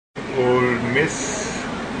old miss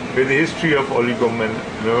with the history of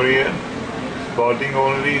oligomenorrhea, spotting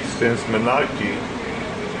only since menarche,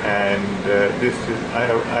 and this is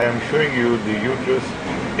I am showing you the uterus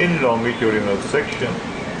in longitudinal section,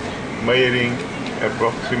 measuring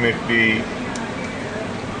approximately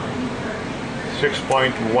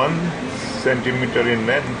 6.1 centimeter in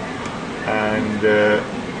length and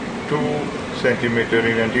 2 centimeter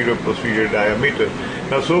in anterior-posterior diameter.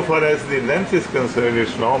 Now, so far as the length is concerned,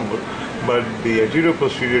 it's normal, but the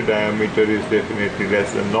anterior-posterior diameter is definitely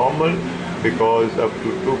less than normal, because up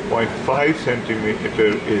to 2.5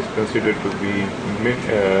 centimeter is considered to be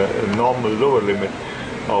normal lower limit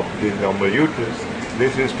of the normal uterus.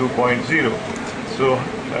 This is 2.0. So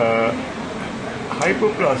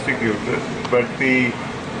hypoplastic uterus, but a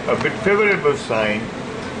bit favorable sign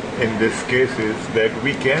in this case is that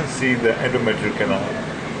we can see the endometrial canal.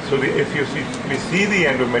 So if we see the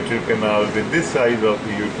endometrial canal with this size of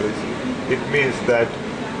the uterus, it means that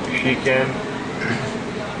she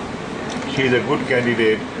is a good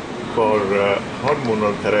candidate for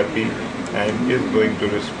hormonal therapy and is going to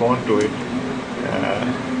respond to it.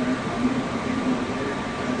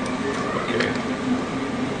 Okay,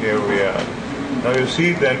 here we are. Now you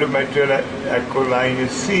see the endometrial echo line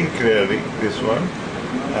is seen clearly, this one,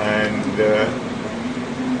 and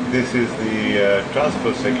this is the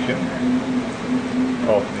transfer section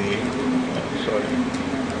of the,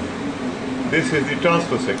 this is the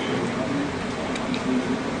transfer section.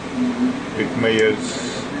 It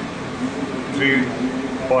measures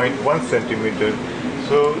 3.1 centimeter.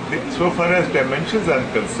 So far as dimensions are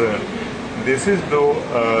concerned, this is though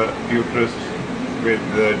uterus with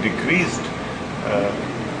decreased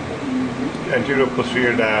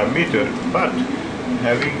anterior-posterior diameter, but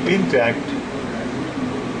having intact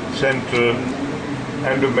central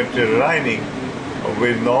endometrial lining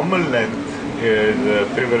with normal length is a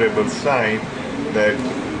favorable sign that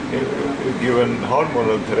given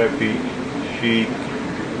hormonal therapy, she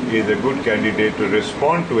is a good candidate to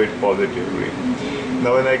respond to it positively.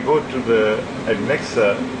 Now when I go to the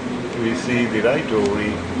adnexa, we see the right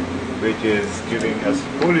ovary, which is giving us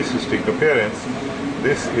polycystic appearance.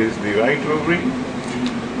 This is the right ovary.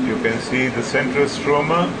 You can see the central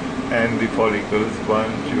stroma and the follicles,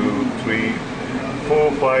 1, 2, 3,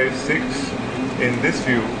 4, 5, 6 in this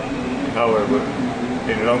view. However,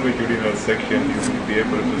 in longitudinal section you will be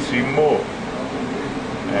able to see more.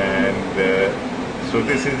 And so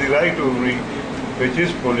this is the right ovary, which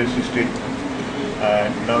is polycystic.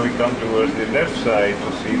 And now we come towards the left side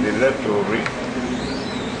to see the left ovary.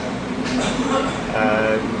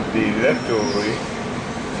 And the left ovary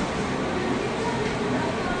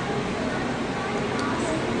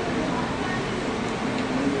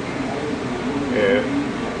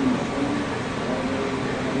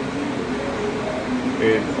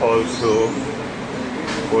is also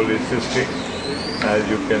polycystic, as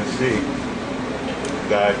you can see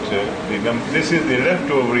that this is the left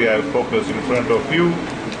ovary. I focus in front of you.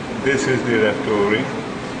 This is the left ovary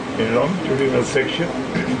in longitudinal section.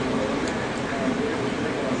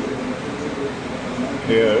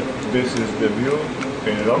 Here, this is the view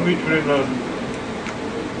in longitudinal.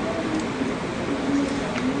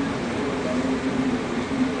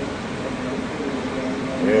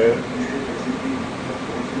 Here,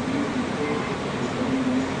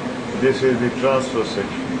 this is the transfer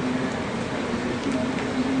section.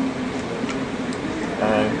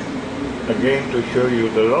 And again, to show you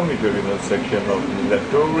the longitudinal section of the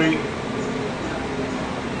left ovary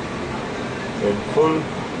in full.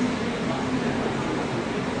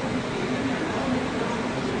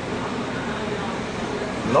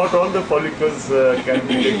 Not all the follicles can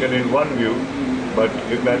be taken in one view, but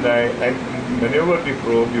when I maneuver the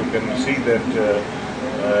probe, you can see that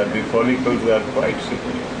the follicles are quite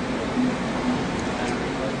simple,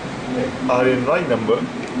 are in right number.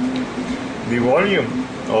 The volume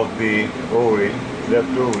of the ovary,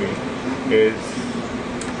 left ovary, is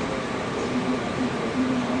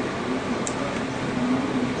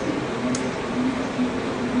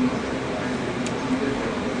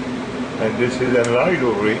and this is an right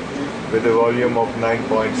ovary with a volume of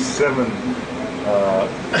 9.7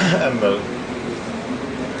 ml.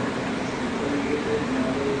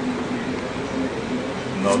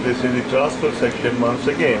 Now this is the transfer section once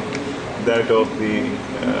again, that of the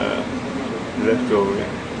left ovary.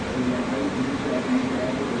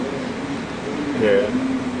 Here.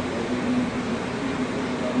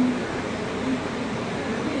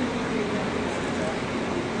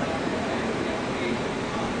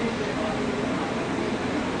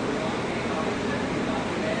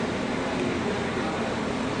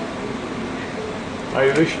 I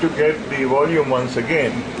wish to get the volume once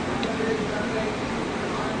again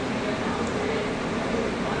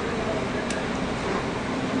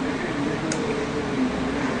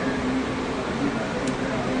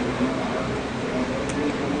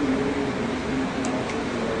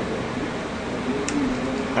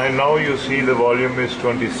And now you see the volume is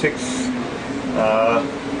 26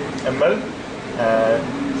 ml, and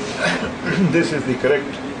this is the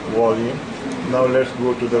correct volume. Now let's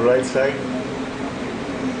go to the right side.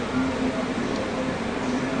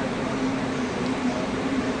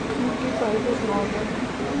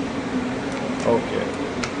 Okay,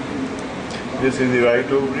 this is the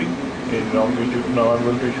right ovary in longitude. Now I'm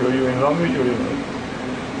going to show you in longitudinal.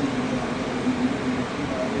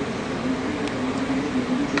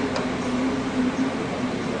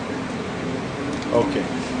 Okay.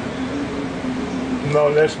 Now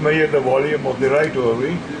let's measure the volume of the right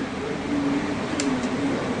ovary.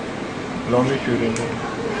 Longitudinal.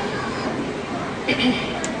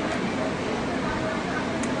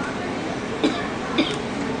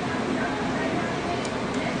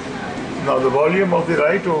 Now the volume of the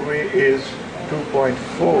right ovary is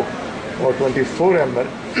 2.4 or 24 ml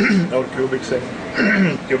or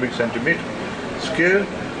cubic centimeter square.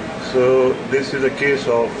 So this is a case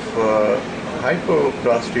of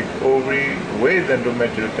hypoplastic ovary with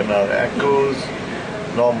endometrial canal echoes,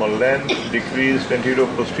 normal length, decreased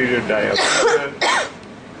anterior-posterior diameter,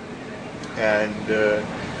 and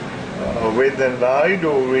with enlarged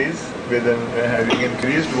ovaries with having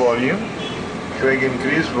increased volume, showing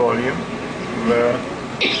increased volume,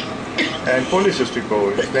 and polycystic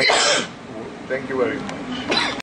ovaries. Thank you very much.